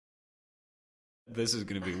This is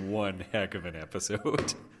going to be one heck of an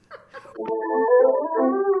episode.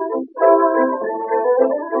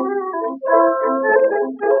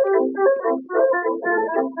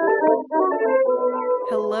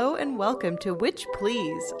 Hello and welcome to Witch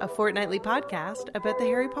Please, a fortnightly podcast about the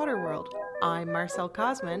Harry Potter world. I'm Marcel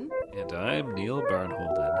Cosman. And I'm Neil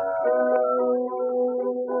Barnholden.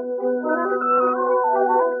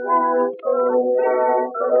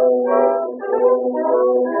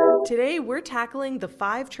 Today we're tackling the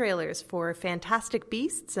 5 trailers for Fantastic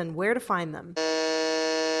Beasts and where to find them.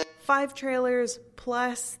 5 trailers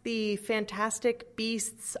plus the Fantastic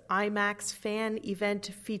Beasts IMAX fan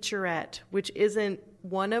event featurette, which isn't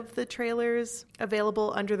one of the trailers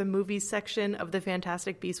available under the movies section of the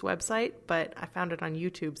Fantastic Beasts website, but I found it on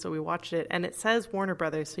YouTube, so we watched it, and it says Warner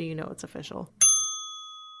Brothers, so you know it's official.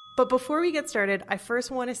 But before we get started, I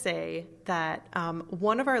first want to say that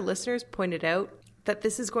one of our listeners pointed out that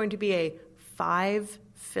this is going to be a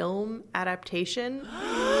 5-film adaptation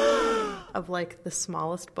of like the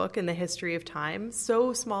smallest book in the history of time.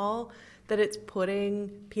 So small that it's putting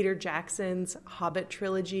Peter Jackson's Hobbit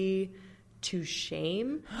trilogy to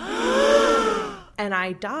shame. And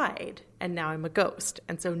I died, and now I'm a ghost.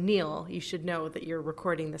 And so, Neil, you should know that you're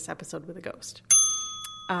recording this episode with a ghost.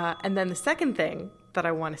 And then the second thing that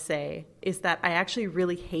I want to say is that I actually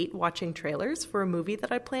really hate watching trailers for a movie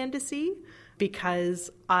that I plan to see,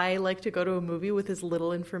 because I like to go to a movie with as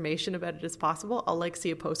little information about it as possible. I'll like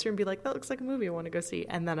see a poster and be like, that looks like a movie I want to go see.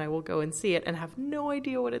 And then I will go and see it and have no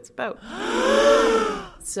idea what it's about.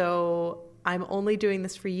 So I'm only doing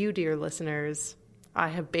this for you, dear listeners. I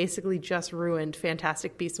have basically just ruined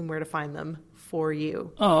Fantastic Beasts and Where to Find Them for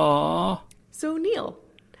you. Aww. So Neil,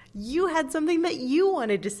 you had something that you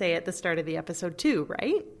wanted to say at the start of the episode too,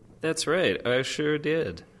 right? That's right. I sure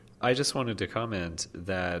did. I just wanted to comment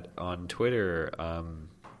that on Twitter,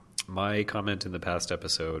 my comment in the past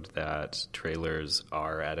episode that trailers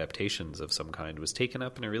are adaptations of some kind was taken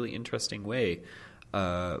up in a really interesting way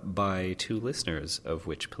by 2 listeners of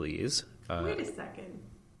Witch Please. Wait a second.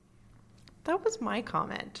 That was my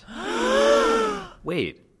comment.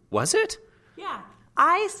 Wait, was it? Yeah.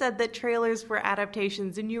 I said that trailers were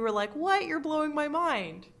adaptations, and you were like, what? You're blowing my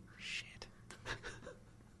mind. Shit.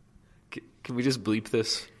 Can we just bleep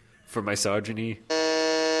this for misogyny?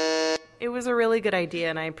 It was a really good idea,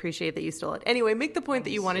 and I appreciate that you stole it. Anyway, make the point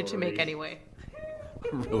that you wanted to make anyway.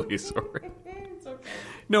 I'm really sorry. It's okay.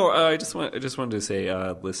 No, I just wanted to say,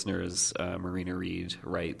 listeners, Marina Reed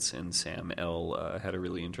writes, and Sam L. Had a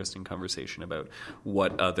really interesting conversation about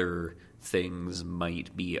what other things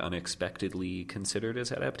might be unexpectedly considered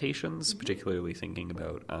as adaptations, particularly thinking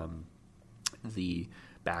about the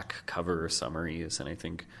back cover summaries. And I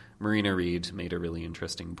think Marina Reed made a really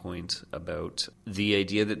interesting point about the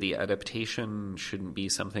idea that the adaptation shouldn't be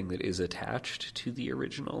something that is attached to the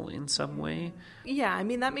original in some way. Yeah, I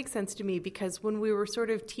mean, that makes sense to me, because when we were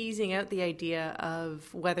sort of teasing out the idea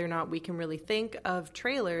of whether or not we can really think of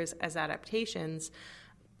trailers as adaptations,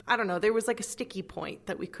 I don't know, there was like a sticky point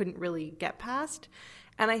that we couldn't really get past.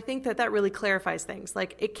 And I think that that really clarifies things.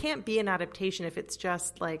 Like, it can't be an adaptation if it's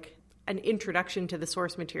just like an introduction to the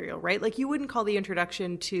source material, right? Like, you wouldn't call the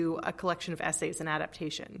introduction to a collection of essays an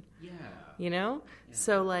adaptation. Yeah. You know? Yeah.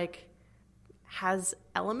 So, like, has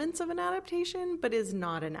elements of an adaptation, but is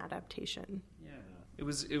not an adaptation. Yeah. It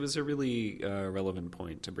was a really relevant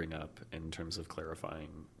point to bring up in terms of clarifying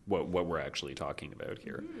what we're actually talking about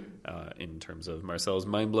here, in terms of Marcel's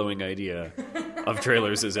mind-blowing idea of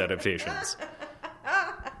trailers as adaptations.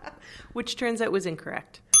 Which turns out was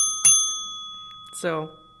incorrect. So,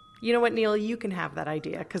 you know what, Neil? You can have that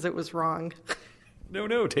idea, because it was wrong.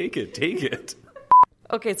 No, take it.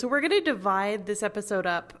 Okay, so we're going to divide this episode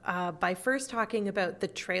up by first talking about the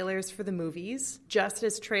trailers for the movies, just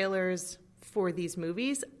as trailers for these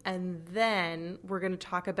movies, and then we're going to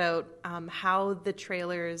talk about how the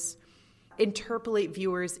trailers interpolate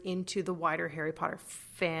viewers into the wider Harry Potter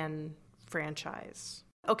fan franchise.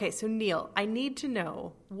 Okay, so Neil, I need to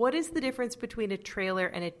know, what is the difference between a trailer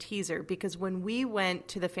and a teaser? Because when we went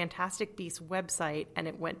to the Fantastic Beasts website and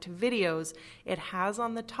it went to videos, it has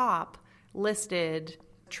on the top listed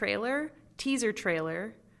trailer, teaser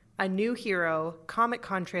trailer, a new hero,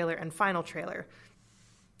 Comic-Con trailer, and final trailer.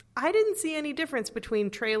 I didn't see any difference between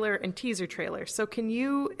trailer and teaser trailer. So can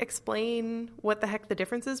you explain what the heck the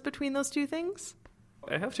difference is between those two things?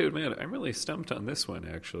 I have to admit, I'm really stumped on this one,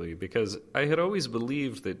 actually, because I had always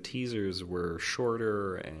believed that teasers were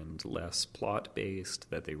shorter and less plot-based,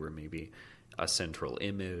 that they were maybe a central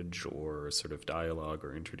image or sort of dialogue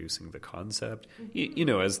or introducing the concept. Mm-hmm. You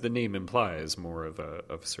know, as the name implies, more of a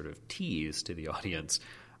sort of tease to the audience.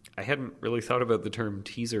 I hadn't really thought about the term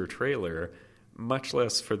teaser trailer. much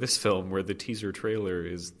less for this film, where the teaser trailer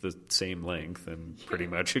is the same length and pretty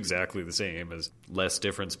much exactly the same, as less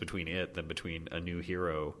difference between it than between A New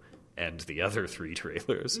Hero and the other 3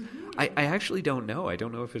 trailers. I actually don't know. I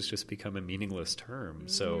don't know if it's just become a meaningless term.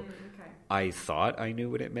 So I thought I knew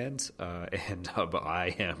what it meant, and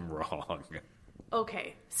I am wrong.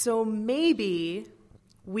 Okay, so maybe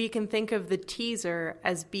we can think of the teaser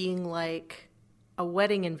as being like a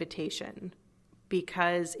wedding invitation,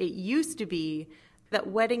 because it used to be that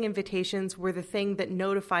wedding invitations were the thing that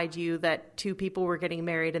notified you that 2 people were getting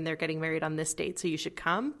married and they're getting married on this date, so you should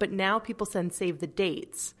come. But now people send save the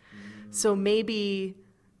dates. So maybe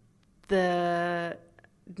this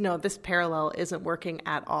parallel isn't working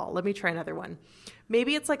at all. Let me try another one.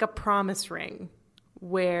 Maybe it's like a promise ring,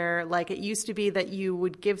 where like it used to be that you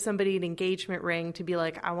would give somebody an engagement ring to be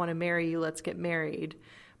like, I want to marry you, let's get married.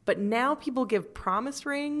 But now people give promise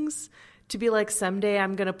rings to be like, someday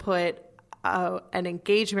I'm going to put an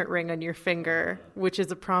engagement ring on your finger, which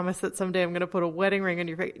is a promise that someday I'm going to put a wedding ring on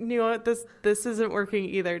your finger. You know what? This isn't working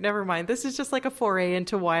either. Never mind. This is just like a foray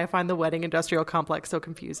into why I find the wedding industrial complex so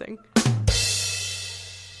confusing.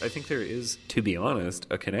 I think there is, to be honest,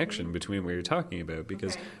 a connection between what you're talking about,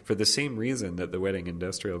 because for the same reason that the wedding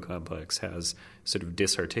industrial complex has sort of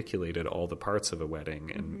disarticulated all the parts of a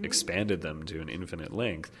wedding and expanded them to an infinite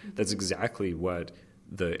length, that's exactly what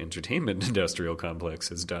the entertainment industrial complex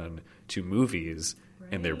has done to movies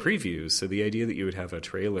and their previews. So the idea that you would have a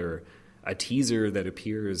trailer, a teaser that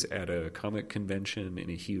appears at a comic convention in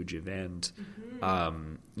a huge event,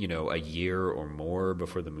 a year or more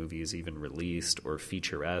before the movie is even released, or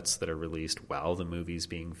featurettes that are released while the movie's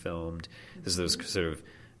being filmed. There's those sort of,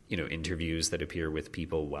 interviews that appear with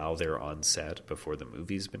people while they're on set before the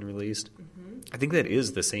movie's been released. I think that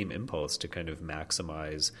is the same impulse to kind of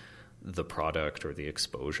maximize the product or the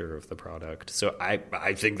exposure of the product. So I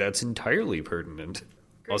think that's entirely pertinent.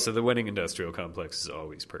 Great. Also, the wedding industrial complex is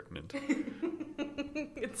always pertinent.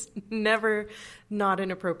 It's never not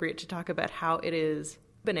inappropriate to talk about how it is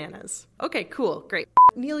bananas. Okay, cool, great.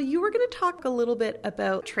 Neil, you were going to talk a little bit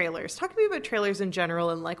about trailers. Talk to me about trailers in general,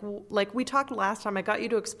 and like we talked last time, I got you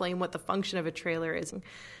to explain what the function of a trailer is.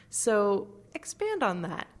 So expand on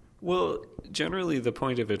that. Well, generally the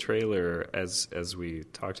point of a trailer, as we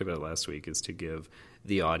talked about last week, is to give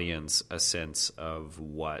the audience a sense of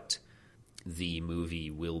what the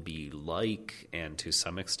movie will be like, and to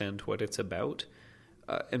some extent what it's about.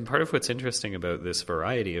 And part of what's interesting about this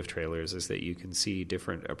variety of trailers is that you can see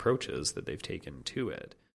different approaches that they've taken to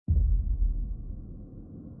it.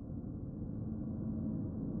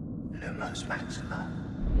 Lumos Maxima.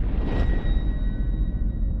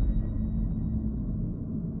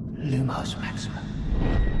 Lumos Maxima.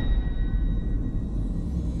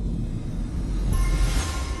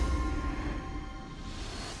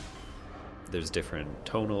 There's different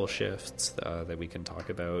tonal shifts that we can talk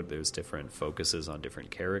about. There's different focuses on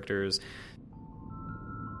different characters.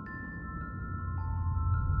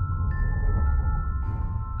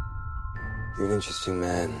 You're an interesting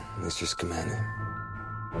man, Mr. Scamander.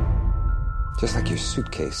 Just like your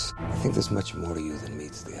suitcase, I think there's much more to you than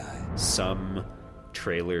meets the eye. Some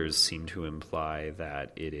trailers seem to imply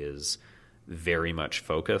that it is very much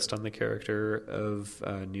focused on the character of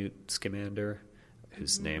Newt Scamander,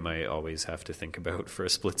 whose name I always have to think about for a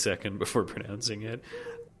split second before pronouncing it.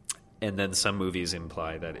 And then some movies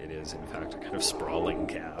imply that it is, in fact, a kind of sprawling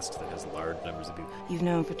cast that has large numbers of people. You've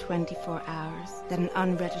known for 24 hours that an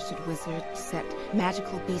unregistered wizard set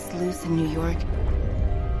magical beasts loose in New York?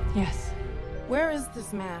 Yes. Where is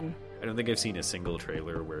this man? I don't think I've seen a single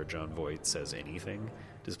trailer where Jon Voight says anything,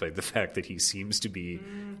 despite the fact that he seems to be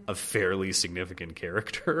a fairly significant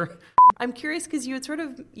character. I'm curious because you had sort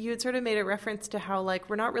of made a reference to how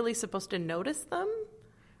we're not really supposed to notice them.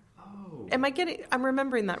 Oh. I'm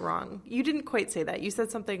remembering that wrong. You didn't quite say that. You said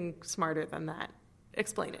something smarter than that.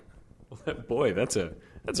 Explain it. Well, boy, that's a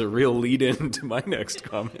real lead in to my next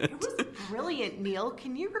comment. It was brilliant, Neil.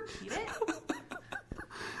 Can you repeat it?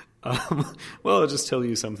 Well, I'll just tell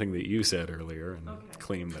you something that you said earlier and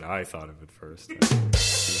claim that I thought of it first.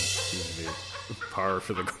 Seems to be par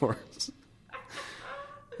for the course.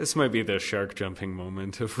 This might be the shark jumping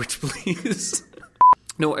moment of Which Please.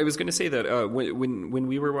 No, I was going to say that when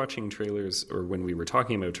we were watching trailers, or when we were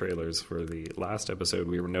talking about trailers for the last episode,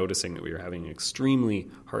 we were noticing that we were having an extremely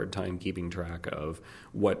hard time keeping track of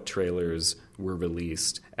what trailers were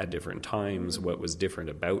released at different times, what was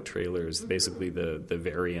different about trailers, basically the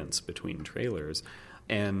variance between trailers.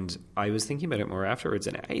 And I was thinking about it more afterwards,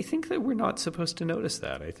 and I think that we're not supposed to notice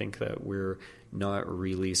that. I think that we're not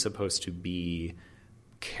really supposed to be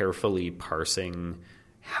carefully parsing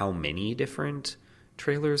how many different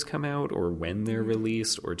trailers come out or when they're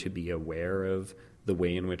released, or to be aware of the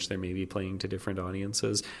way in which they're maybe playing to different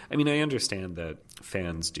audiences. I mean, I understand that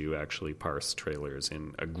fans do actually parse trailers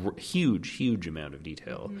in a huge amount of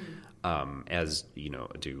detail, as,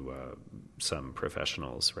 do some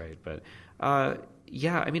professionals, right? But,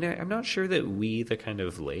 yeah, I mean, I'm not sure that we, the kind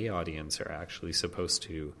of lay audience, are actually supposed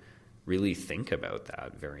to really think about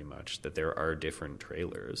that very much, that there are different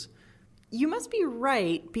trailers. You must be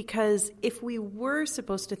right, because if we were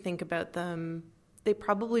supposed to think about them, they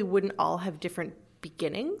probably wouldn't all have different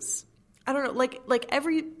beginnings. I don't know,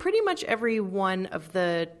 pretty much every one of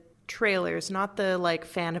the trailers, not the like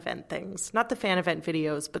fan event things, not the fan event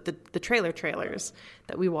videos, but the trailers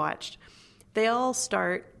that we watched, they all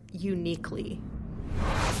start uniquely.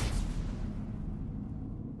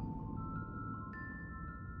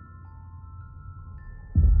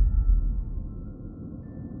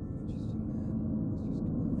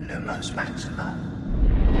 Lumos Maxima.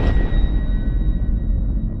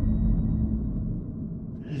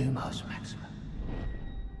 Lumos Maxima.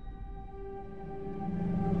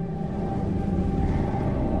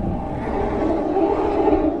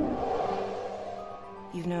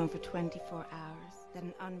 You've known for 24 hours that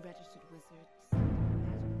an unregistered wizard...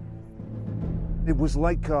 It was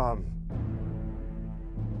like a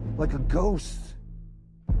ghost.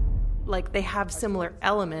 Like, they have similar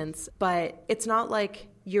elements, but it's not like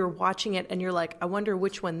you're watching it and you're like, I wonder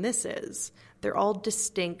which one this is. They're all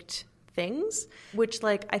distinct things, which,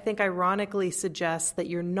 like, I think ironically suggests that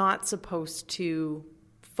you're not supposed to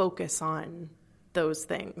focus on those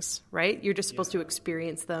things, right? You're just supposed to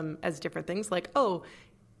experience them as different things. Like, oh,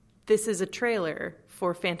 this is a trailer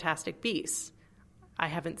for Fantastic Beasts. I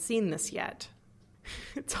haven't seen this yet.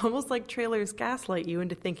 It's almost like trailers gaslight you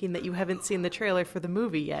into thinking that you haven't seen the trailer for the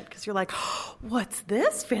movie yet, because you're like, oh, what's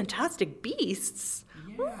this? Fantastic Beasts?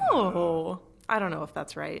 Yeah. Oh, I don't know if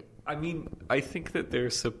that's right. I mean, I think that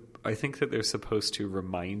they're supposed to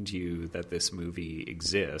remind you that this movie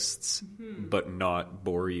exists, but not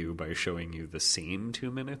bore you by showing you the same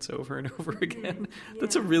 2 minutes over and over again. Yeah.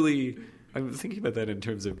 That's I'm thinking about that in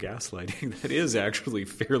terms of gaslighting. That is actually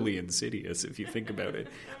fairly insidious if you think about it.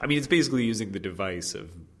 I mean, it's basically using the device of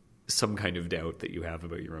some kind of doubt that you have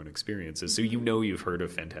about your own experiences. So you've heard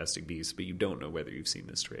of Fantastic Beasts, but you don't know whether you've seen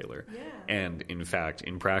this trailer. Yeah. And in fact,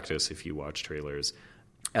 in practice, if you watch trailers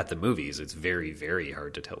at the movies, it's very, very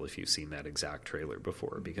hard to tell if you've seen that exact trailer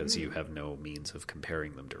before, because you have no means of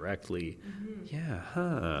comparing them directly. Yeah,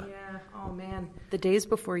 huh. Yeah, oh man. The days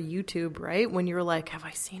before YouTube, right? When you were like, have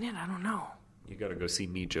I seen it? I don't know. You gotta go see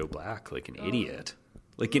Meet Joe Black like an idiot.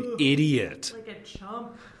 Like an idiot. Like a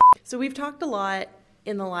chump. So we've talked a lot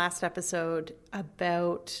in the last episode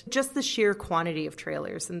about just the sheer quantity of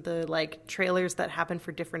trailers and the like trailers that happen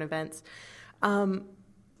for different events.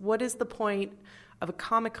 What is the point of a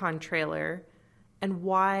Comic-Con trailer, and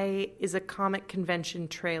why is a comic convention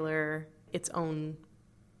trailer its own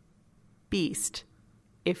beast,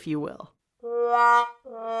 if you will?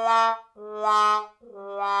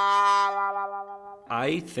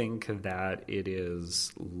 I think that it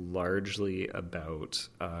is largely about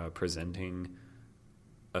presenting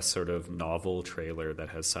a sort of novel trailer that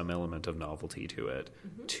has some element of novelty to it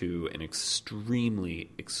to an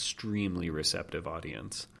extremely, extremely receptive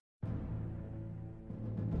audience.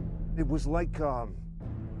 It was like a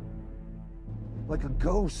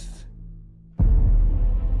ghost.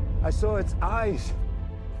 I saw its eyes,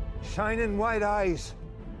 shining white eyes,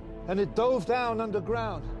 and it dove down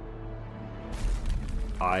underground.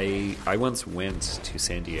 I once went to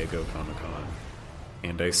San Diego Comic-Con,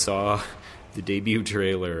 and I saw the debut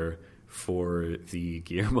trailer for the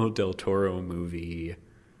Guillermo del Toro movie.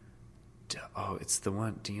 Oh, it's the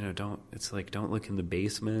one, don't look in the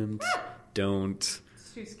basement. Don't...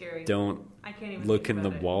 Too scary. I can't even look in the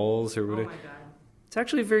walls or whatever. Oh my God. It's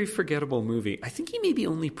actually a very forgettable movie. I think he maybe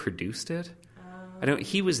only produced it.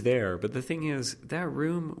 He was there, but the thing is, that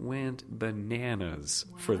room went bananas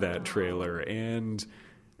for that trailer, and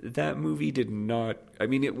that movie did not. I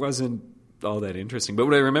mean, it wasn't all that interesting. But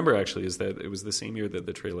what I remember actually is that it was the same year that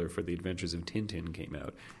the trailer for The Adventures of Tintin came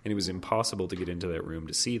out, and it was impossible to get into that room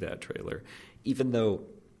to see that trailer, even though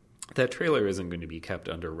that trailer isn't going to be kept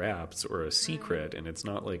under wraps or a secret, and it's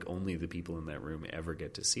not like only the people in that room ever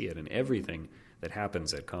get to see it, and everything that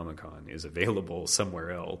happens at Comic-Con is available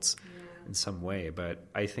somewhere else in some way. But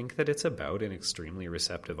I think that it's about an extremely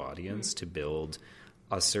receptive audience to build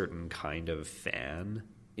a certain kind of fan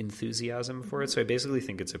enthusiasm for it. So I basically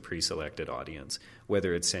think it's a pre-selected audience,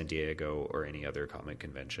 whether it's San Diego or any other comic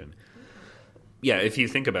convention. Yeah, if you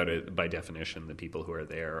think about it, by definition, the people who are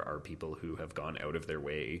there are people who have gone out of their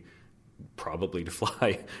way probably to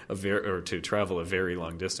fly or to travel a very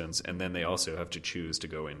long distance, and then they also have to choose to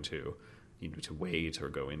go into, to wait or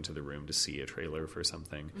go into the room to see a trailer for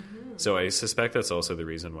something. So I suspect that's also the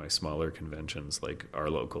reason why smaller conventions like our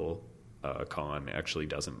local con actually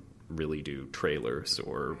doesn't really do trailers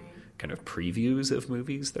or kind of previews of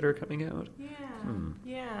movies that are coming out.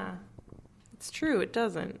 Yeah. It's true, it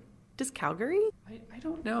doesn't. Does Calgary? I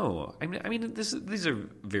don't know. I mean, these are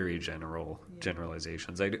very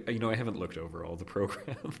generalizations. I haven't looked over all the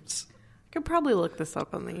programs. I could probably look this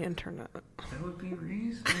up on the internet. That would be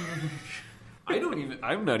reasonable.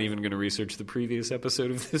 I'm not even going to research the previous episode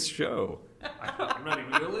of this show. I'm not even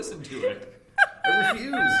going to listen to it. I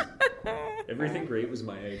refuse. Everything great was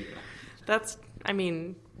my idea.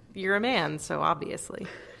 You're a man, so obviously.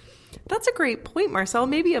 That's a great point, Marcel.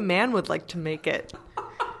 Maybe a man would like to make it.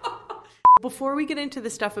 Before we get into the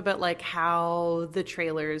stuff about like how the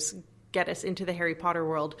trailers get us into the Harry Potter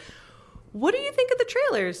world, what do you think of the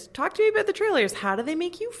trailers? Talk to me about the trailers. How do they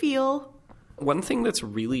make you feel? One thing that's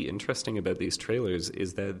really interesting about these trailers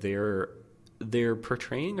is that they're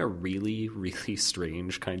portraying a really, really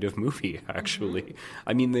strange kind of movie, actually.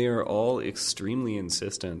 I mean, they are all extremely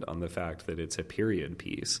insistent on the fact that it's a period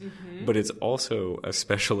piece, but it's also a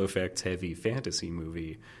special effects heavy fantasy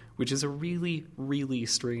movie, which is a really, really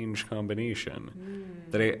strange combination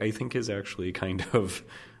that I think is actually kind of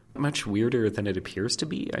much weirder than it appears to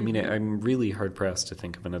be. I mean, I'm really hard-pressed to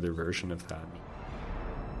think of another version of that.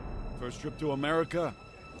 First trip to America?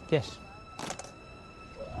 Yes.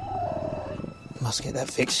 Must get that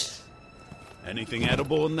fixed. Anything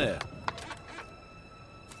edible in there?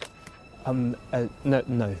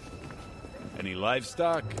 No. Any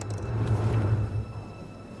livestock?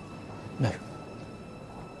 No.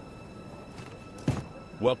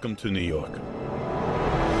 Welcome to New York.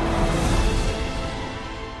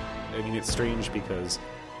 I mean, it's strange because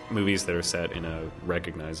movies that are set in a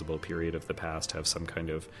recognizable period of the past have some kind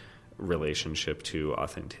of relationship to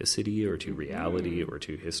authenticity or to reality or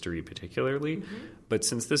to history particularly. But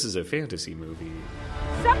since this is a fantasy movie...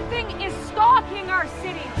 Something is stalking our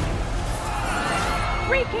city,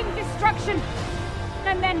 wreaking destruction,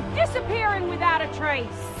 and then disappearing without a trace.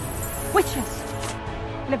 Witches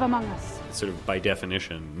live among us. Sort of by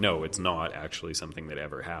definition, no, it's not actually something that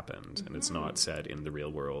ever happened, and it's not set in the real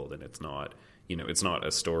world, and it's not, it's not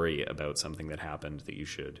a story about something that happened that you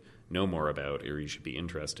should know more about or you should be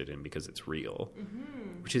interested in because it's real,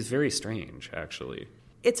 which is very strange, actually.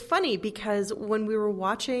 It's funny because when we were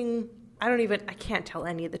watching, I can't tell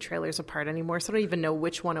any of the trailers apart anymore, so I don't even know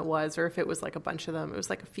which one it was or if it was like a bunch of them. It was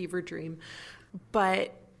like a fever dream.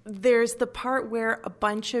 But there's the part where a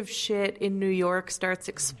bunch of shit in New York starts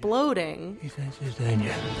exploding.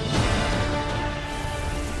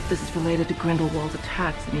 This is related to Grindelwald's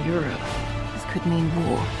attacks in Europe. This could mean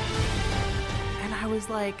war. And I was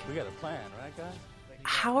like, we got a plan, right, guys?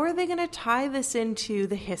 How are they going to tie this into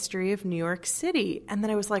the history of New York City? And then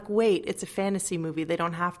I was like, wait, it's a fantasy movie. They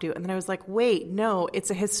don't have to. And then I was like, wait, no, it's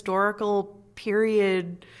a historical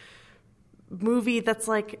period movie that's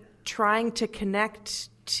like trying to connect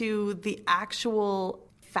to the actual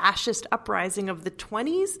fascist uprising of the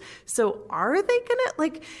 20s. So are they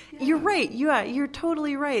gonna You're right. Yeah, you're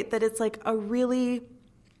totally right that it's like a really,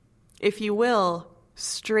 if you will,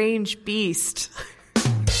 strange beast.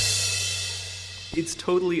 It's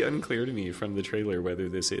totally unclear to me from the trailer whether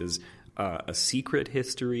this is a secret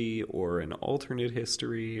history or an alternate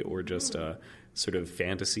history or just a sort of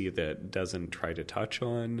fantasy that doesn't try to touch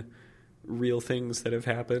on real things that have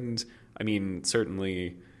happened. I mean,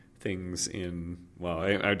 certainly things in, well,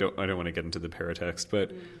 I don't want to get into the paratext,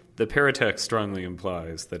 but the paratext strongly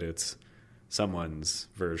implies that it's someone's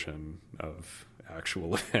version of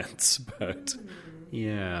actual events. But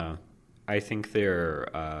yeah, I think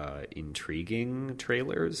they're intriguing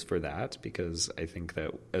trailers for that, because I think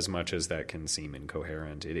that as much as that can seem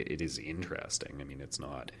incoherent, it is interesting. I mean, it's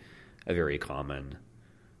not a very common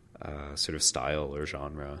sort of style or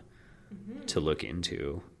genre to look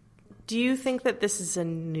into. Do you think that this is a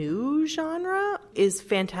new genre? Is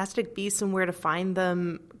Fantastic Beasts and Where to Find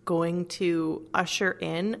Them going to usher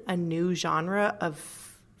in a new genre of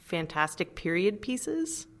fantastic period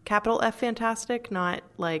pieces? Capital F fantastic, not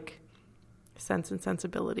like Sense and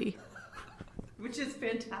Sensibility. Which is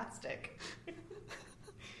fantastic.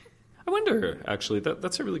 I wonder, actually,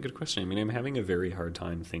 that's a really good question. I mean, I'm having a very hard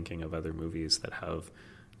time thinking of other movies that have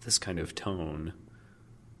this kind of tone,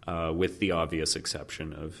 with the obvious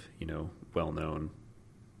exception of, well-known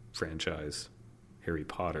franchise Harry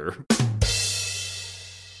Potter.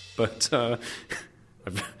 But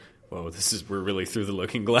whoa, we're really through the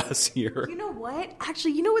looking glass here. You know what?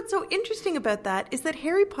 Actually, you know what's so interesting about that is that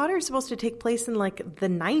Harry Potter is supposed to take place in like the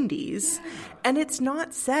 90s, and it's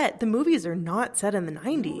not set. The movies are not set in the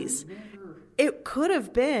 90s. It could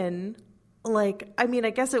have been like, I mean, I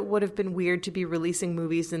guess it would have been weird to be releasing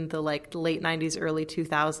movies in the like late 90s, early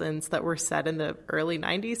 2000s that were set in the early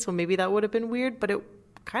 90s. So maybe that would have been weird, but it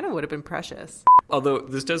kind of would have been precious. Although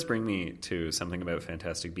this does bring me to something about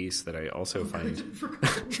Fantastic Beasts that I also find... I forgot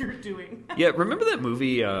what you were doing. Yeah, remember that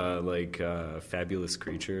movie, Fabulous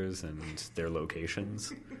Creatures and their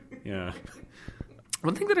locations? Yeah.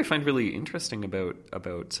 One thing that I find really interesting about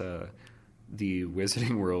the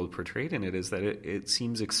Wizarding World portrayed in it is that it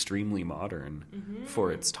seems extremely modern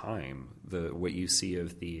for its time. What you see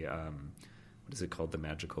of the... what is it called? The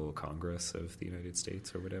Magical Congress of the United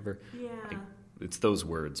States or whatever? Yeah. It's those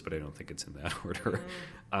words, but I don't think it's in that order.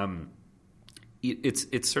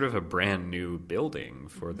 It's sort of a brand new building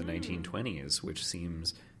for the 1920s, which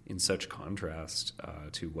seems in such contrast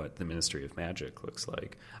to what the Ministry of Magic looks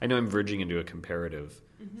like. I know I'm verging into a comparative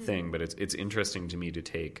thing, but it's interesting to me to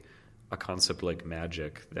take a concept like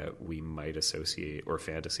magic that we might associate, or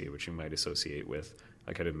fantasy, which we might associate with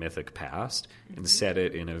a kind of mythic past, and set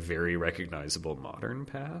it in a very recognizable modern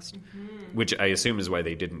past, which I assume is why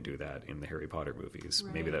they didn't do that in the Harry Potter movies.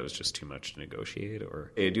 Right. Maybe that was just too much to negotiate,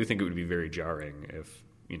 or I do think it would be very jarring if,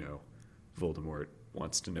 Voldemort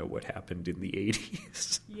wants to know what happened in the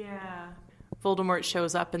 80s. Yeah. Voldemort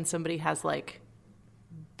shows up and somebody has like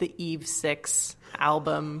the Eve 6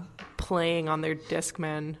 album playing on their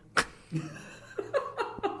Discman.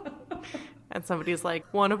 And somebody's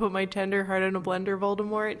like, want to put my tender heart in a blender,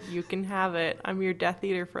 Voldemort? You can have it. I'm your Death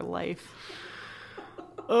Eater for life.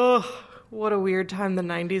 Ugh, what a weird time the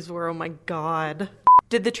 90s were. Oh my God.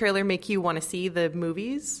 Did the trailer make you want to see the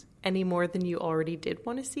movies any more than you already did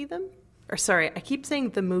want to see them? Or sorry, I keep saying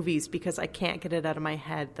the movies because I can't get it out of my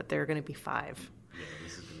head that there are going to be 5.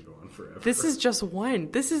 Forever. This is just one.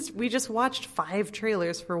 We just watched 5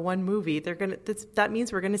 trailers for one movie. That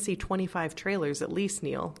means we're gonna see 25 trailers at least,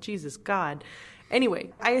 Neil. Jesus God.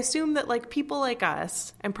 Anyway, I assume that like people like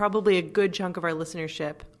us, and probably a good chunk of our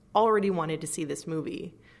listenership, already wanted to see this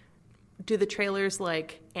movie. Do the trailers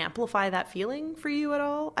like amplify that feeling for you at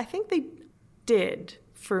all? I think they did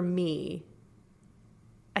for me.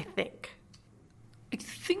 I think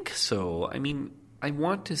so. I mean, I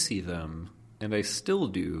want to see them. And I still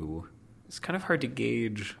do. It's kind of hard to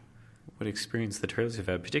gauge what experience the trailers have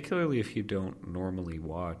had, particularly if you don't normally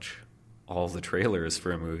watch all the trailers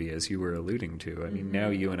for a movie, as you were alluding to. I mean, now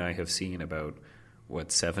you and I have seen about,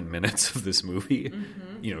 7 minutes of this movie,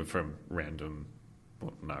 from random,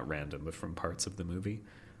 well, not random, but from parts of the movie.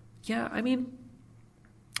 Yeah, I mean,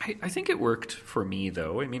 I think it worked for me,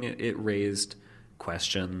 though. I mean, it raised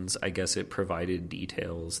questions. I guess it provided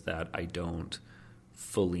details that I don't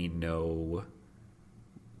fully know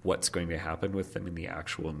what's going to happen with them in the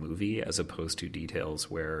actual movie, as opposed to details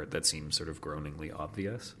that seem sort of groaningly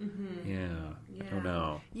obvious. Yeah, I don't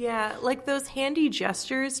know. Yeah, like those handy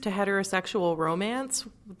gestures to heterosexual romance,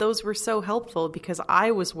 those were so helpful because I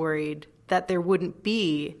was worried that there wouldn't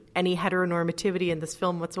be any heteronormativity in this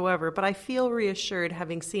film whatsoever, but I feel reassured,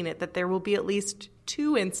 having seen it, that there will be at least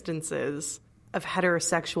 2 instances of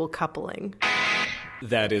heterosexual coupling.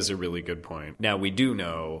 That is a really good point. Now, we do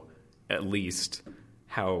know at least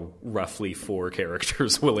how roughly 4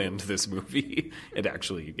 characters will end this movie. And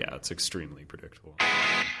actually, yeah, it's extremely predictable.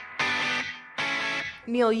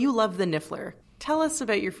 Neil, you love the Niffler. Tell us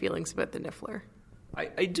about your feelings about the Niffler.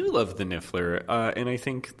 I do love the Niffler, and I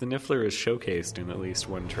think the Niffler is showcased in at least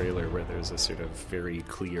one trailer where there's a sort of very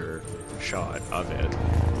clear shot of it.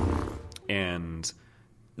 And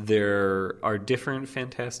there are different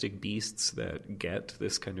Fantastic Beasts that get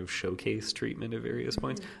this kind of showcase treatment at various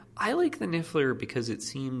points. I like the Niffler because it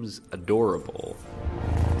seems adorable.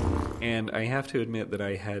 And I have to admit that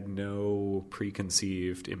I had no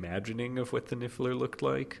preconceived imagining of what the Niffler looked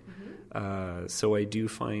like. So I do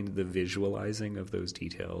find the visualizing of those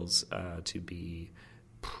details to be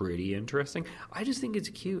pretty interesting. I just think it's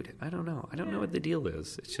cute. I don't know. I don't know what the deal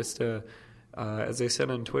is. It's just as I said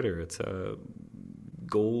on Twitter, it's a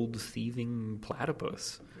gold thieving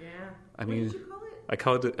platypus. Yeah. I mean, what did you call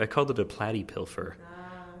it? I called it a platypilfer.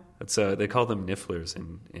 It's they call them Nifflers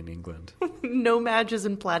in England. No Madges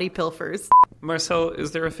and platypilfers. Marcel,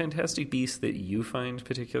 is there a Fantastic Beast that you find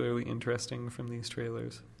particularly interesting from these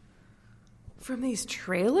trailers? From these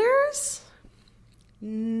trailers?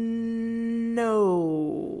 No.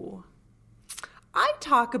 I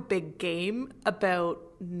talk a big game about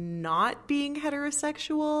not being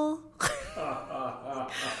heterosexual.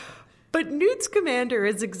 But Newt Scamander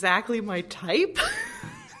is exactly my type.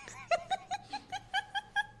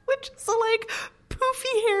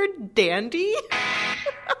 dandy.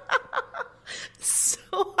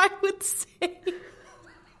 So I would say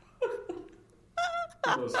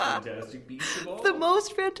the most fantastic beast of all. the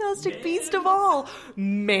most fantastic beast of all,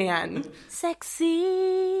 man. Sexy.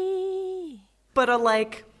 But a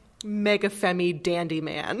like mega femi dandy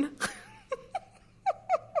man.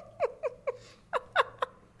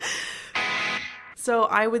 So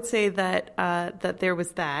I would say that that there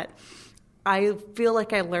was that. I feel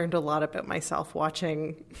like I learned a lot about myself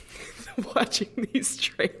watching these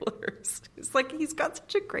trailers. It's like he's got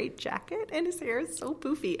such a great jacket and his hair is so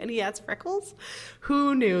poofy and he has freckles.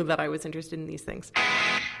 Who knew that I was interested in these things?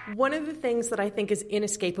 One of the things that I think is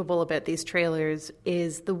inescapable about these trailers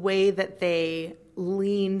is the way that they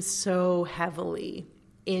lean so heavily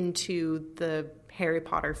into the Harry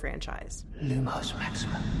Potter franchise. Lumos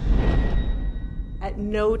Maxima. At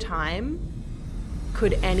no time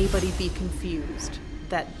could anybody be confused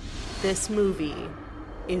that this movie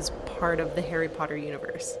is part of the Harry Potter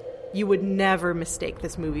universe. You would never mistake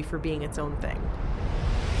this movie for being its own thing.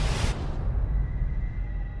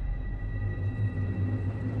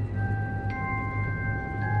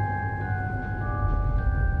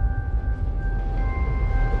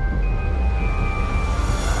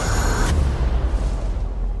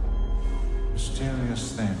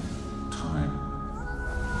 Mysterious thing. Time.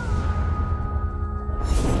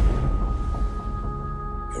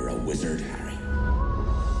 You're a wizard, Harry.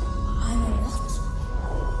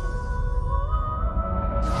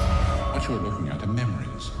 What you're looking at are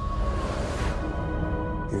memories.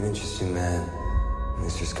 You're an interesting man,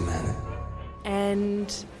 Mr. Scamander.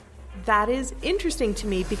 And that is interesting to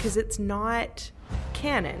me because it's not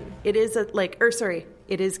canon. It is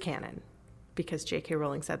it is canon because J.K.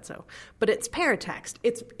 Rowling said so. But it's paratext.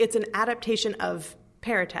 It's an adaptation of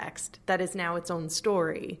paratext that is now its own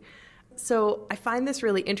story. So I find this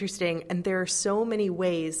really interesting, and there are so many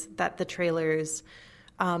ways that the trailers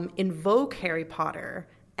invoke Harry Potter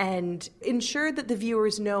and ensure that the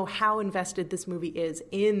viewers know how invested this movie is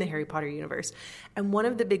in the Harry Potter universe. And one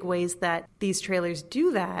of the big ways that these trailers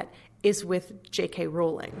do that is with J.K.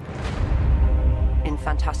 Rowling. In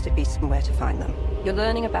Fantastic Beasts and Where to Find Them, you're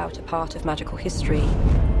learning about a part of magical history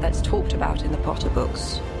that's talked about in the Potter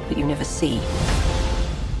books, but you never see.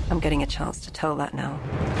 I'm getting a chance to tell that now.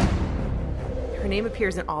 Her name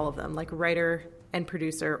appears in all of them, like writer and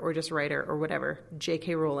producer or just writer or whatever,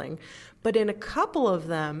 J.K. Rowling. But in a couple of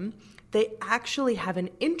them, they actually have an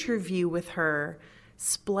interview with her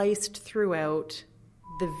spliced throughout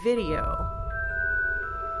the video.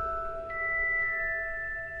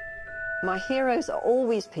 My heroes are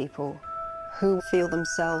always people who feel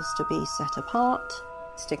themselves to be set apart,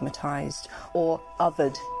 stigmatized, or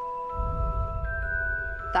othered.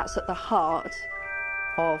 That's at the heart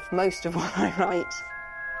of most of what I write.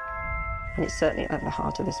 And it's certainly at the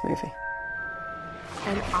heart of this movie.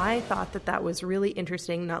 And I thought that that was really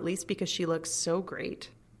interesting, not least because she looks so great.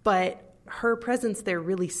 But her presence there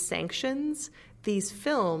really sanctions these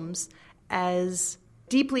films as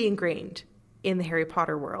deeply ingrained in the Harry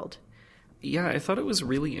Potter world. Yeah, I thought it was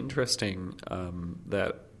really interesting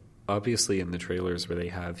that obviously in the trailers where they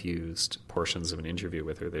have used portions of an interview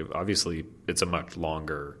with her, it's a much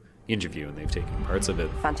longer interview and they've taken parts of it.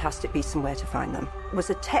 Fantastic Beasts and Where to Find Them was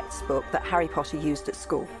a textbook that Harry Potter used at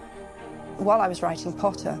school. While I was writing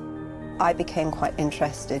Potter, I became quite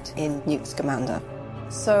interested in Newt Scamander.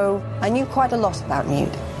 So I knew quite a lot about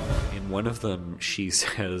Newt. In one of them, she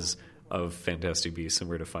says of Fantastic Beasts and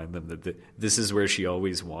Where to Find Them that this is where she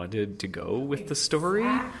always wanted to go with the story.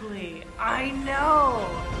 Exactly. I know.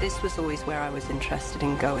 This was always where I was interested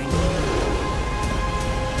in going.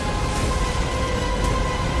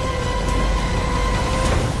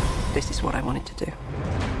 This is what I wanted to do.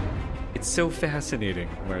 It's so fascinating,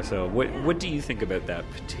 Marcel. What do you think about that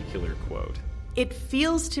particular quote? It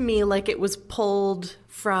feels to me like it was pulled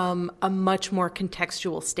from a much more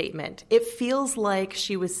contextual statement. It feels like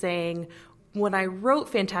she was saying, when I wrote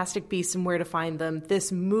Fantastic Beasts and Where to Find Them,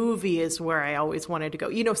 this movie is where I always wanted to go.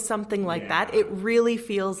 You know, something like that. It really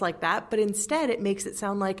feels like that. But instead, it makes it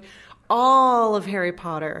sound like all of Harry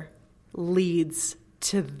Potter leads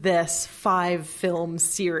to this 5-film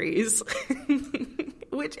series,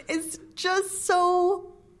 which is just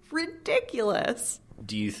so ridiculous.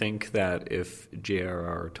 Do you think that if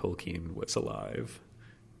J.R.R. Tolkien was alive,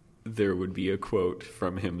 there would be a quote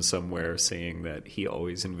from him somewhere saying that he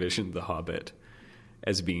always envisioned The Hobbit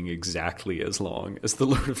as being exactly as long as the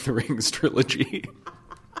Lord of the Rings trilogy?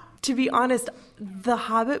 To be honest, the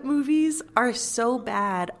Hobbit movies are so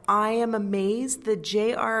bad. I am amazed that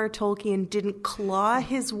J.R.R. Tolkien didn't claw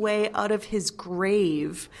his way out of his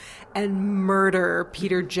grave and murder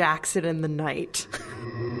Peter Jackson in the night.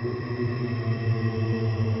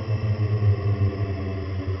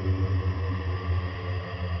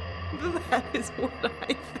 That is what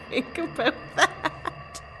I think about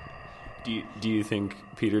that. Do you think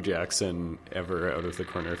Peter Jackson ever, out of the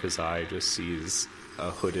corner of his eye, just sees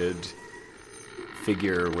a hooded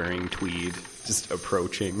figure wearing tweed just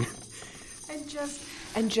approaching?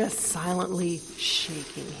 And just silently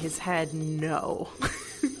shaking his head no.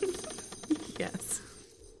 Yes.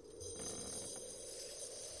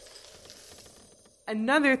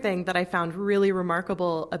 Another thing that I found really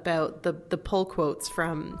remarkable about the pull quotes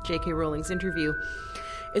from J.K. Rowling's interview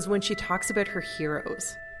is when she talks about her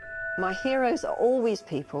heroes. My heroes are always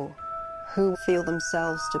people who feel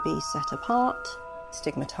themselves to be set apart,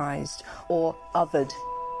 stigmatized, or othered.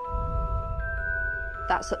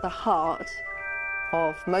 That's at the heart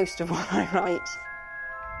of most of what I write.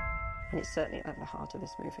 And it's certainly at the heart of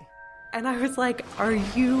this movie. And I was like, are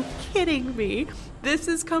you kidding me? This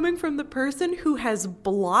is coming from the person who has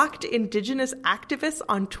blocked Indigenous activists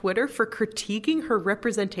on Twitter for critiquing her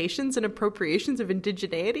representations and appropriations of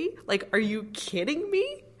indigeneity? Like, are you kidding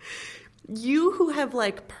me? You who have,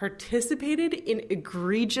 like, participated in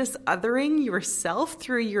egregious othering yourself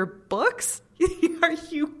through your books? Are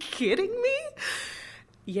you kidding me?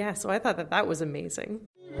 Yeah, so I thought that was amazing.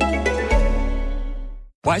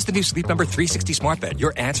 Why is the new Sleep Number 360 smart bed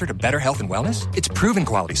your answer to better health and wellness? It's proven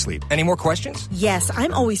quality sleep. Any more questions? Yes,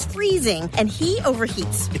 I'm always freezing, and he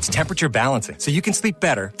overheats. It's temperature balancing, so you can sleep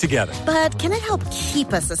better together. But can it help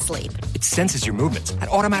keep us asleep? It senses your movements and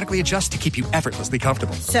automatically adjusts to keep you effortlessly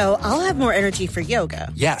comfortable. So I'll have more energy for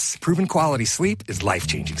yoga. Yes, proven quality sleep is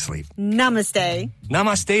life-changing sleep. Namaste.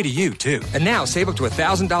 Namaste to you, too. And now, save up to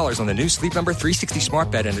 $1,000 on the new Sleep Number 360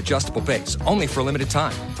 smart bed and adjustable base, only for a limited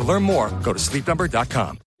time. To learn more, go to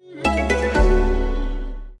sleepnumber.com.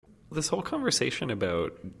 This whole conversation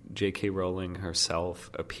about J.K. Rowling herself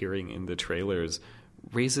appearing in the trailers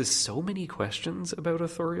raises so many questions about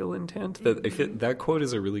authorial intent that that quote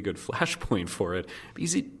is a really good flashpoint for it,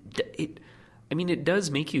 because it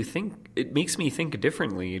does make you think. It makes me think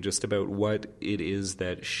differently just about what it is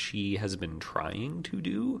that she has been trying to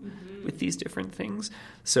do with these different things.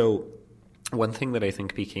 So one thing that I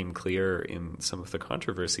think became clear in some of the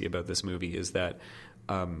controversy about this movie is that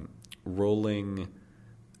Rowling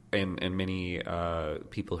and many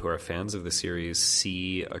people who are fans of the series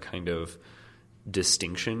see a kind of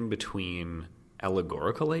distinction between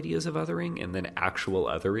allegorical ideas of othering and then actual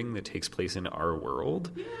othering that takes place in our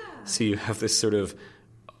world. Yeah. So you have this sort of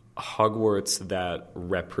Hogwarts that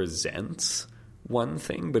represents one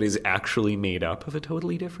thing but is actually made up of a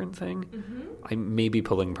totally different thing. Mm-hmm. I may be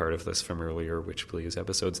pulling part of this from earlier Witch Please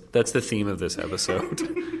episodes. That's the theme of this episode,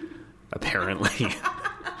 apparently.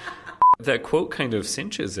 That quote kind of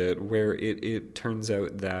cinches it, where it turns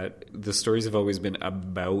out that the stories have always been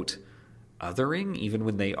about othering, even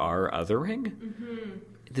when they are othering. Mm-hmm.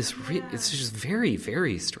 It's just very,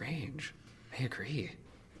 very strange. I agree.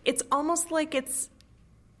 It's almost like it's...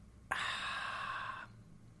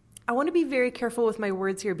 I want to be very careful with my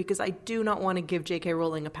words here because I do not want to give J.K.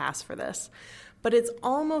 Rowling a pass for this. But it's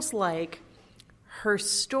almost like her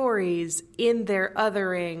stories in their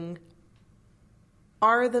othering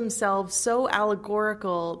are themselves so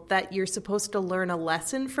allegorical that you're supposed to learn a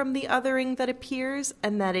lesson from the othering that appears,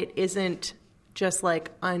 and that it isn't just like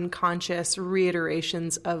unconscious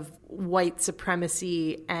reiterations of white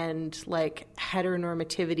supremacy and like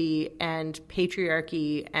heteronormativity and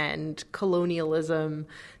patriarchy and colonialism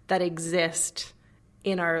that exist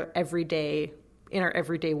in our everyday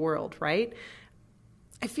world, right?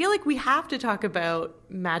 I feel like we have to talk about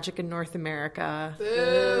magic in North America.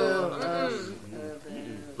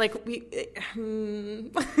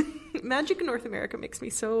 Magic in North America makes me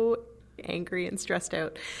so angry and stressed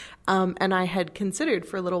out. And I had considered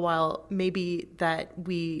for a little while maybe that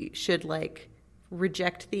we should like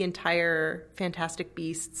reject the entire Fantastic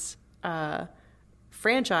Beasts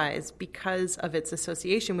franchise because of its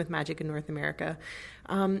association with magic in North America.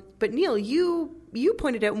 But Neil, you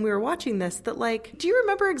pointed out when we were watching this that, like, do you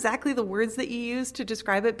remember exactly the words that you used to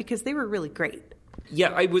describe it? Because they were really great.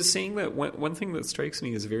 Yeah, I was saying that one thing that strikes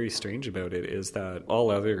me as very strange about it is that all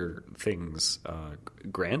other things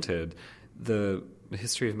granted, the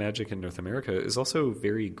history of magic in North America is also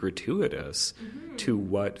very gratuitous to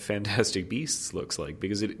what Fantastic Beasts looks like,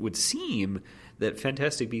 because it would seem that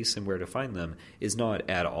Fantastic Beasts and Where to Find Them is not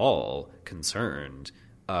at all concerned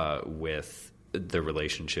with the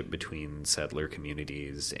relationship between settler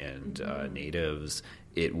communities and natives.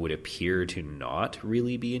 It would appear to not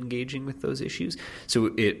really be engaging with those issues.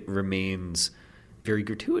 So it remains very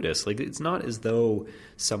gratuitous. Like, it's not as though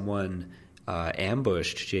someone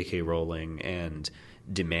ambushed J.K. Rowling and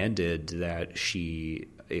demanded that she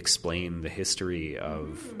explain the history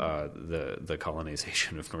of the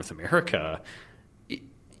colonization of North America,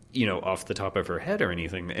 off the top of her head or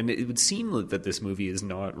anything. And it would seem that this movie is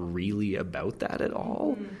not really about that at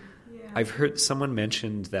all. Yeah. I've heard someone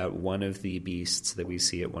mentioned that one of the beasts that we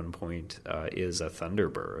see at one point is a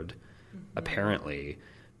thunderbird, apparently,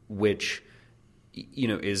 which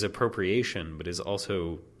is appropriation, but is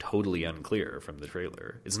also totally unclear from the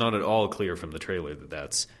trailer. It's not at all clear from the trailer that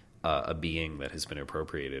that's a being that has been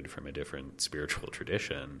appropriated from a different spiritual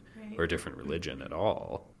tradition or a different religion at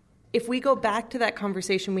all. If we go back to that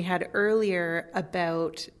conversation we had earlier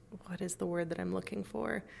about, what is the word that I'm looking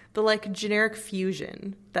for? The generic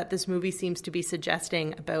fusion that this movie seems to be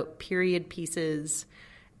suggesting about period pieces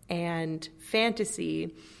and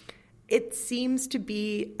fantasy, it seems to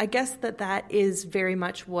be, I guess that is very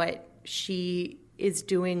much what she is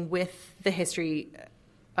doing with the history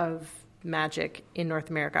of magic in North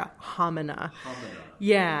America. Homina.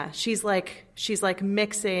 Yeah, she's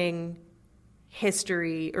mixing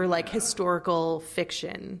history or historical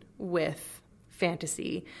fiction with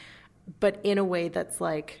fantasy, but in a way that's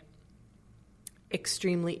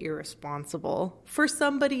extremely irresponsible for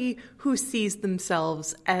somebody who sees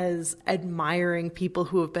themselves as admiring people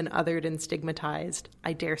who have been othered and stigmatized,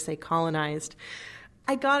 I dare say colonized.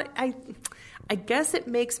 I guess it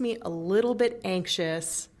makes me a little bit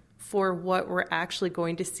anxious for what we're actually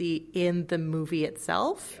going to see in the movie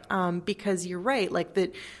itself, because you're right,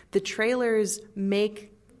 the trailers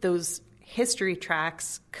make those history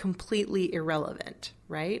tracks completely irrelevant,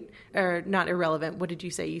 right? Or not irrelevant, what did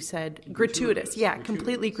you say? You said gratuitous. Yeah,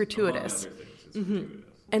 completely gratuitous. Mm-hmm.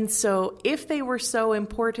 And so if they were so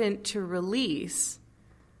important to release,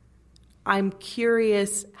 I'm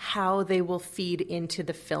curious how they will feed into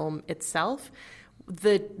the film itself.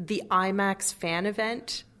 The IMAX fan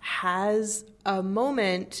event has a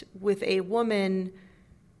moment with a woman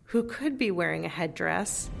who could be wearing a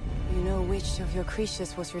headdress. You know which of your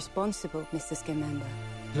creatures was responsible, Mr. Scamander?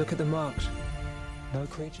 Look at the marks. No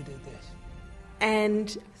creature did this.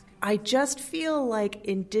 And I just feel like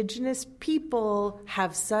Indigenous people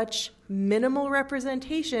have such minimal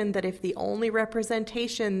representation that if the only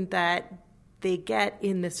representation that they get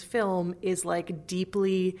in this film is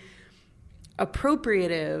deeply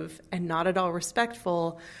appropriative and not at all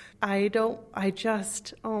respectful,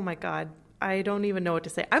 oh my God, I don't even know what to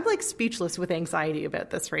say. I'm speechless with anxiety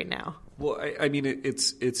about this right now. Well, I mean,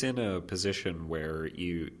 it's in a position where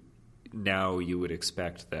you would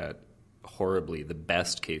expect that horribly the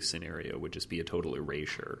best case scenario would just be a total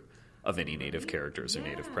erasure of any native characters or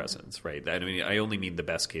native presence, right? I mean, I only mean the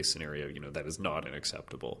best case scenario, that is not an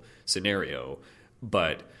acceptable scenario,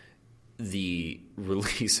 but the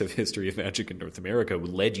release of History of Magic in North America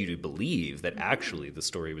led you to believe that actually the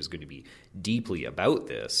story was going to be deeply about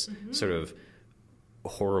this sort of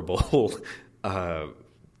horrible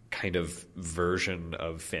kind of version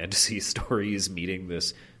of fantasy stories meeting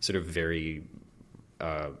this sort of very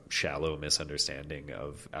shallow misunderstanding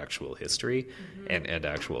of actual history and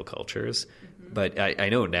actual cultures. But I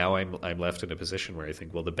know now I'm left in a position where I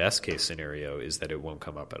think, well, the best case scenario is that it won't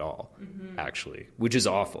come up at all, actually, which is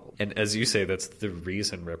awful. And as you say, that's the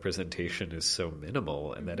reason representation is so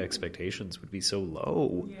minimal and that expectations would be so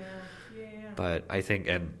low. Yeah. But I think,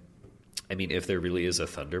 if there really is a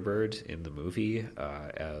Thunderbird in the movie,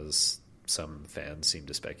 as some fans seem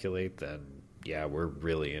to speculate, then yeah, we're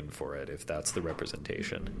really in for it if that's the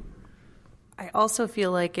representation. I also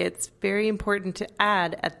feel like it's very important to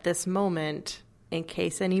add at this moment, in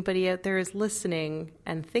case anybody out there is listening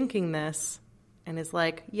and thinking this and is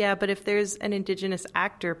like, yeah, but if there's an Indigenous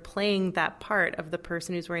actor playing that part of the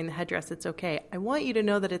person who's wearing the headdress, it's okay. I want you to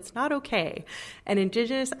know that it's not okay. And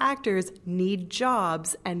Indigenous actors need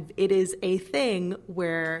jobs, and it is a thing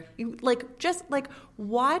where,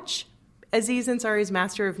 watch Aziz Ansari's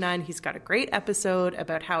Master of None. He's got a great episode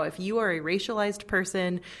about how if you are a racialized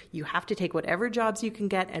person, you have to take whatever jobs you can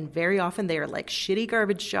get, and very often they are shitty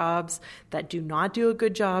garbage jobs that do not do a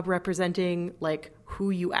good job representing who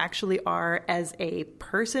you actually are as a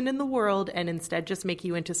person in the world, and instead just make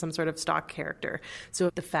you into some sort of stock character.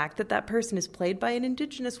 So the fact that that person is played by an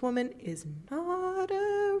Indigenous woman is not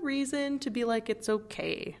a reason to be it's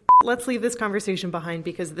okay. Let's leave this conversation behind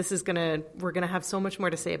because we're gonna have so much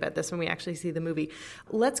more to say about this when we actually see the movie.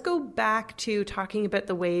 Let's go back to talking about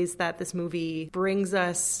the ways that this movie brings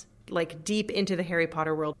us deep into the Harry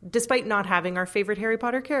Potter world, despite not having our favorite Harry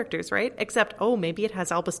Potter characters, right? Except, maybe it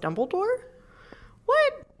has Albus Dumbledore?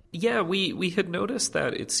 What? Yeah, we had noticed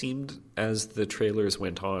that it seemed as the trailers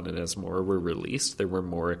went on and as more were released, there were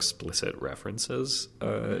more explicit references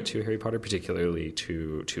to Harry Potter, particularly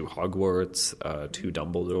to Hogwarts, to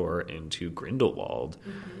Dumbledore, and to Grindelwald.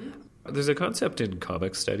 There's a concept in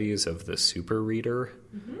comic studies of the super reader,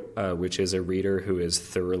 which is a reader who is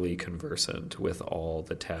thoroughly conversant with all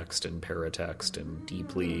the text and paratext and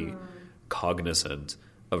deeply cognizant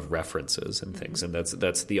of references and things. And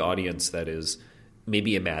that's the audience that is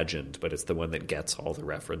maybe imagined, but it's the one that gets all the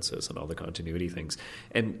references and all the continuity things.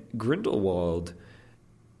 And Grindelwald,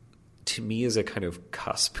 to me, is a kind of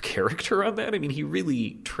cusp character on that. I mean, he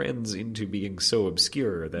really trends into being so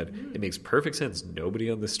obscure that it makes perfect sense.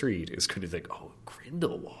 Nobody on the street is going to think, oh,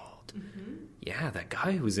 Grindelwald. Yeah, that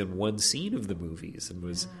guy who was in one scene of the movies and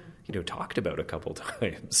was, talked about a couple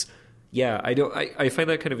times. Yeah, I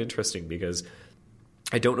find that kind of interesting because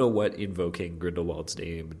I don't know what invoking Grindelwald's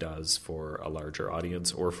name does for a larger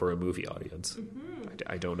audience or for a movie audience.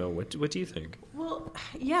 I don't know. What do you think? Well,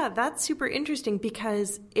 yeah, that's super interesting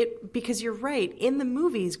because you're right. In the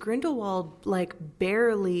movies, Grindelwald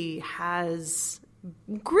barely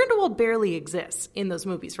exists in those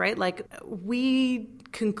movies, right? Like, we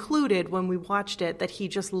concluded when we watched it that he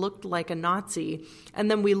just looked like a Nazi,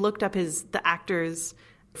 and then we looked up the actor's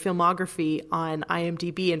filmography on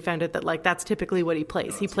IMDb and found out that that's typically what he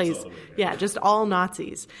plays. He plays just all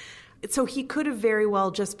Nazis. So he could have very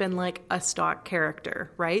well just been like a stock character,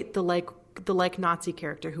 right? The Nazi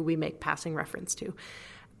character who we make passing reference to.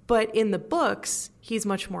 But in the books, he's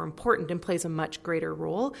much more important and plays a much greater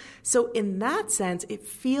role. So in that sense, it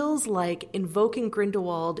feels like invoking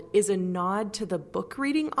Grindelwald is a nod to the book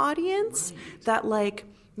reading audience, that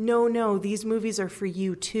no, these movies are for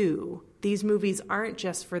you too. These movies aren't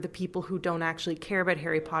just for the people who don't actually care about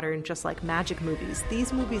Harry Potter and just like magic movies.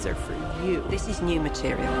 These movies are for you. This is new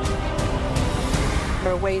material.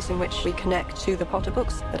 There are ways in which we connect to the Potter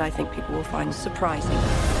books that I think people will find surprising.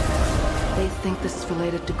 They think this is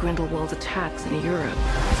related to Grindelwald's attacks in Europe.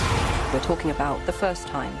 We're talking about the first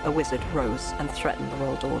time a wizard rose and threatened the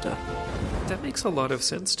world order. That makes a lot of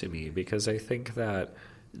sense to me because I think that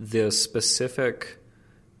the specific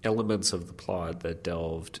elements of the plot that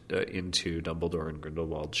delved into Dumbledore and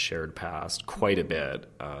Grindelwald's shared past quite a bit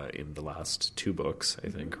in the last two books, I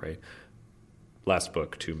think, right? Last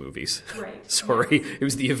book, two movies. Right. Sorry, it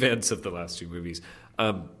was the events of the last two movies.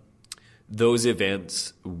 Those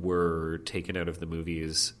events were taken out of the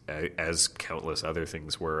movies as countless other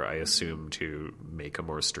things were, I assume, to make a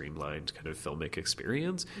more streamlined kind of filmic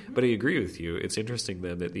experience. But I agree with you. It's interesting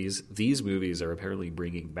then that these movies are apparently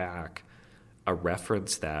bringing back a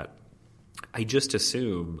reference that I just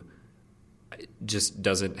assume just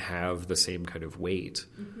doesn't have the same kind of weight.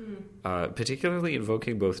 Particularly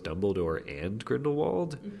invoking both Dumbledore and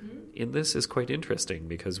Grindelwald in this is quite interesting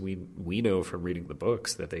because we know from reading the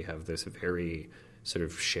books that they have this very sort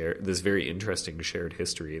of this very interesting shared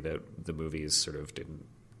history that the movies sort of didn't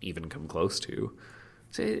even come close to.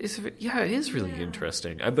 So it is really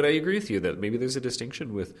interesting. But I agree with you that maybe there's a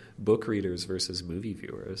distinction with book readers versus movie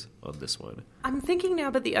viewers on this one. I'm thinking now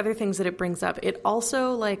about the other things that it brings up. It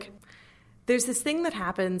also, there's this thing that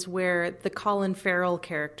happens where the Colin Farrell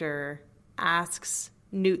character asks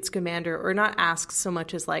Newt Scamander, or not asks so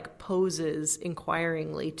much as poses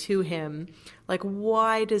inquiringly to him,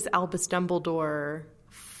 why does Albus Dumbledore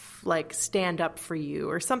stand up for you,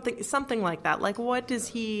 or something like that. Why does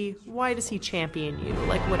he champion you?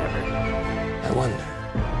 Whatever. I wonder,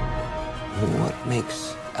 what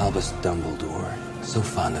makes Albus Dumbledore so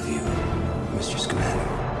fond of you, Mr. Scamander?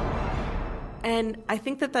 And I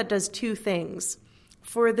think that does two things.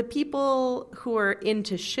 For the people who are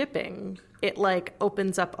into shipping, it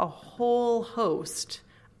opens up a whole host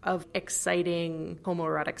of exciting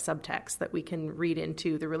homoerotic subtext that we can read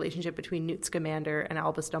into the relationship between Newt Scamander and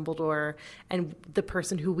Albus Dumbledore, and the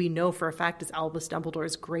person who we know for a fact is Albus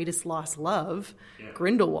Dumbledore's greatest lost love,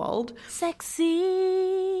 Grindelwald. Sexy!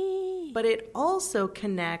 But it also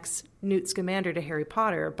connects Newt Scamander to Harry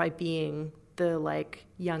Potter by being the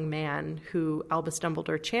young man who Albus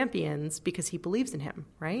Dumbledore champions because he believes in him,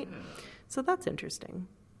 right? Yeah. So that's interesting.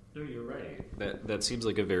 No, you're right. That seems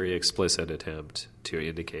like a very explicit attempt to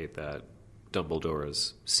indicate that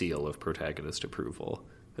Dumbledore's seal of protagonist approval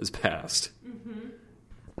has passed.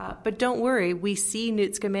 But don't worry, we see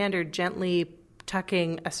Newt Scamander gently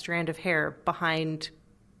tucking a strand of hair behind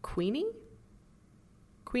Queenie?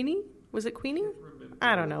 Queenie? Was it Queenie?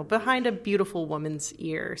 I don't know. Behind a beautiful woman's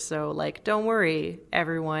ear. So, don't worry,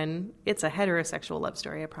 everyone. It's a heterosexual love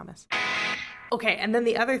story, I promise. Okay, and then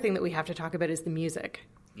the other thing that we have to talk about is the music.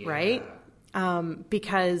 Yeah. Right?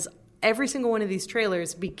 Because every single one of these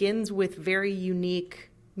trailers begins with very unique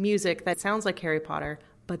music that sounds like Harry Potter,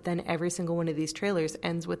 but then every single one of these trailers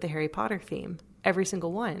ends with the Harry Potter theme. Every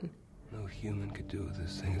single one. No human could do what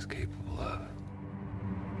this thing is capable of.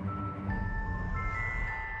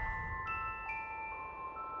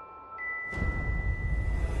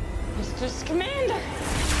 Mr. Scamander!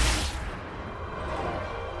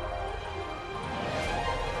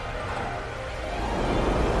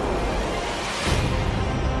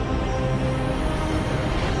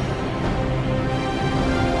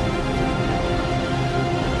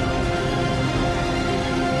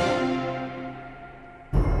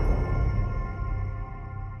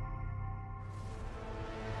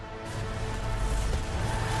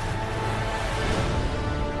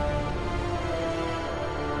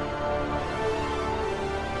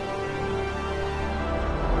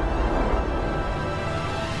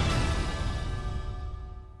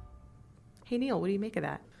 Hey, Neil, what do you make of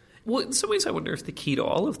that? Well, in some ways, I wonder if the key to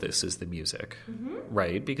all of this is the music,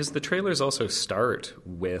 right? Because the trailers also start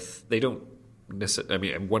with, they don't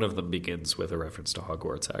necessarily, I mean, one of them begins with a reference to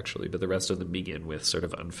Hogwarts, actually, but the rest of them begin with sort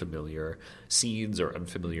of unfamiliar scenes or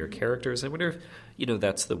unfamiliar characters. I wonder if,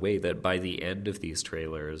 that's the way that by the end of these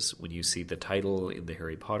trailers, when you see the title in the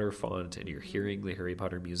Harry Potter font and you're hearing the Harry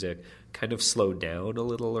Potter music kind of slow down a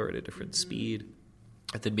little or at a different speed,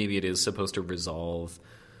 and then maybe it is supposed to resolve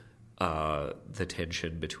the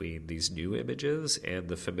tension between these new images and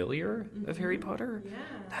the familiar of Harry Potter. Yeah.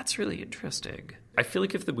 That's really interesting. I feel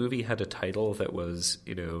like if the movie had a title that was,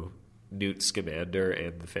 Newt Scamander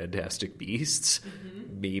and the Fantastic Beasts,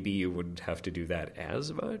 maybe you wouldn't have to do that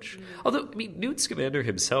as much. Although, I mean, Newt Scamander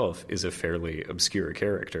himself is a fairly obscure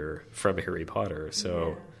character from Harry Potter,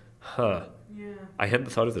 so, I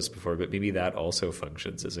hadn't thought of this before, but maybe that also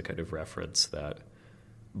functions as a kind of reference that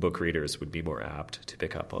book readers would be more apt to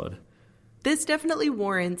pick up on. This definitely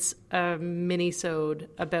warrants a mini-sode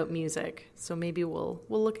about music, so maybe we'll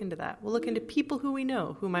look into that. We'll look into people who we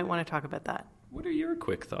know who might want to talk about that. What are your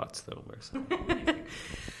quick thoughts, though, Marissa?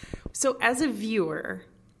 So as a viewer,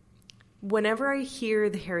 whenever I hear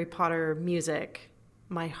the Harry Potter music,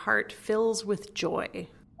 my heart fills with joy.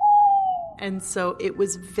 And so it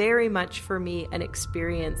was very much for me an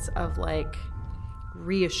experience of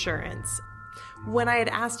reassurance. When I had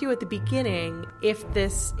asked you at the beginning if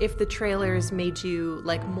the trailers made you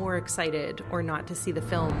more excited or not to see the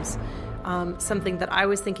films, something that I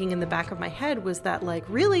was thinking in the back of my head was that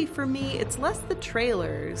really for me it's less the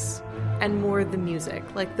trailers and more the music.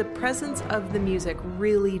 The presence of the music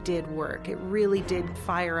really did work. It really did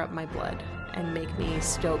fire up my blood and make me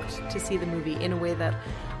stoked to see the movie in a way that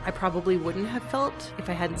I probably wouldn't have felt if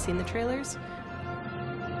I hadn't seen the trailers.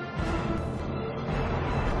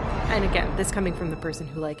 And again, this coming from the person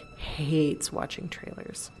who hates watching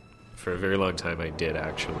trailers. For a very long time, I did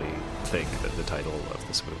actually think that the title of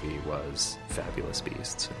this movie was Fabulous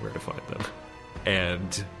Beasts and Where to Find Them.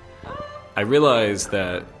 And I realized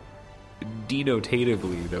that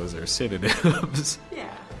denotatively those are synonyms.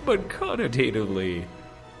 Yeah. But connotatively,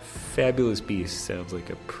 Fabulous Beasts sounds like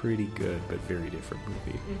a pretty good but very different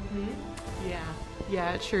movie.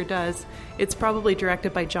 Yeah, it sure does. It's probably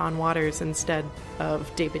directed by John Waters instead of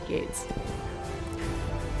David Yates.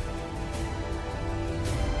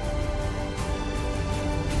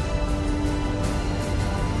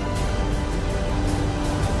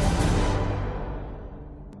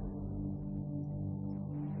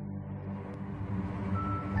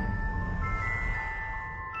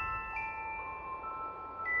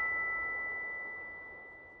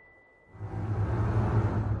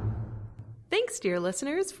 Thanks, dear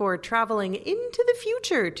listeners, for traveling into the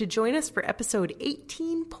future to join us for episode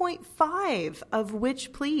 18.5 of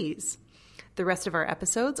Witch Please. The rest of our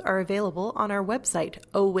episodes are available on our website,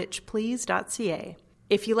 owitchplease.ca.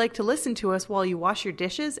 If you like to listen to us while you wash your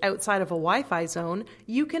dishes outside of a Wi-Fi zone,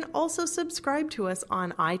 you can also subscribe to us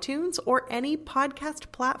on iTunes or any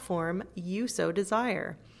podcast platform you so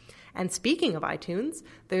desire. And speaking of iTunes,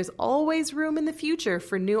 there's always room in the future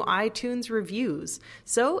for new iTunes reviews.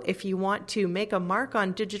 So if you want to make a mark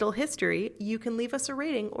on digital history, you can leave us a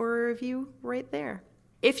rating or a review right there.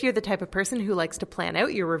 If you're the type of person who likes to plan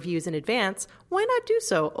out your reviews in advance, why not do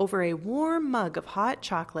so over a warm mug of hot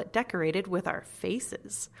chocolate decorated with our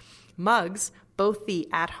faces? Mugs, both the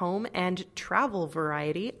at-home and travel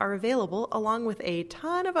variety, are available along with a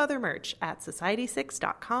ton of other merch at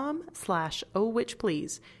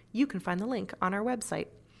society6.com/ohwitchplease. You can find the link on our website.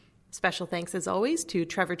 Special thanks, as always, to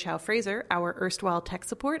Trevor Chow Fraser, our erstwhile tech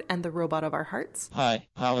support and the robot of our hearts. Hi,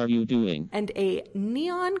 how are you doing? And a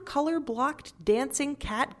neon color-blocked dancing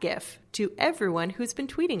cat gif to everyone who's been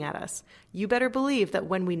tweeting at us. You better believe that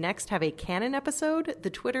when we next have a canon episode, the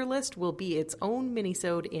Twitter list will be its own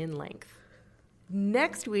minisode in length.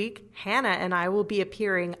 Next week, Hannah and I will be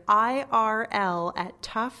appearing IRL at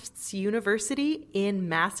Tufts University in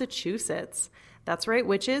Massachusetts. That's right,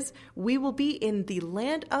 witches. We will be in the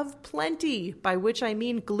land of plenty, by which I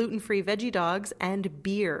mean gluten-free veggie dogs and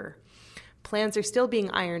beer. Plans are still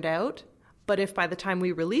being ironed out, but if by the time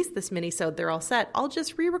we release this mini-sode they're all set, I'll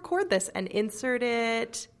just re-record this and insert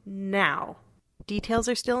it now. Details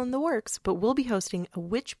are still in the works, but we'll be hosting a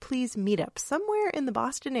Witch Please meetup somewhere in the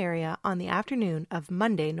Boston area on the afternoon of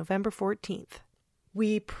Monday, November 14th.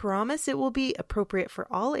 We promise it will be appropriate for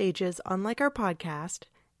all ages, unlike our podcast,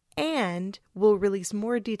 and we'll release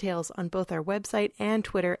more details on both our website and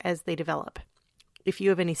Twitter as they develop. If you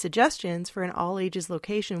have any suggestions for an all-ages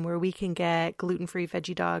location where we can get gluten-free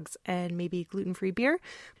veggie dogs and maybe gluten-free beer,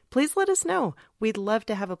 please let us know. We'd love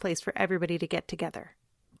to have a place for everybody to get together.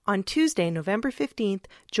 On Tuesday, November 15th,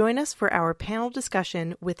 join us for our panel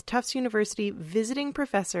discussion with Tufts University visiting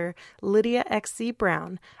professor Lydia X.C.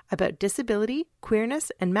 Brown about disability,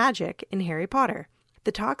 queerness, and magic in Harry Potter.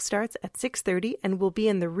 The talk starts at 6:30 and will be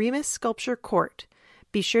in the Remus Sculpture Court.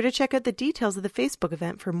 Be sure to check out the details of the Facebook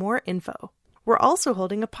event for more info. We're also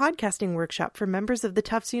holding a podcasting workshop for members of the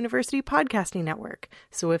Tufts University Podcasting Network,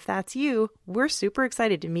 so if that's you, we're super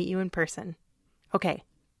excited to meet you in person. Okay.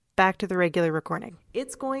 Back to the regular recording.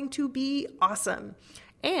 It's going to be awesome.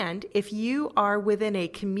 And if you are within a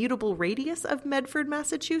commutable radius of Medford,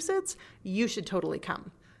 Massachusetts, you should totally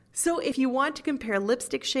come. So if you want to compare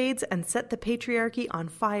lipstick shades and set the patriarchy on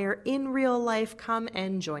fire in real life, come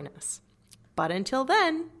and join us. But until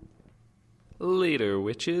then... Later,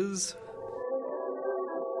 witches.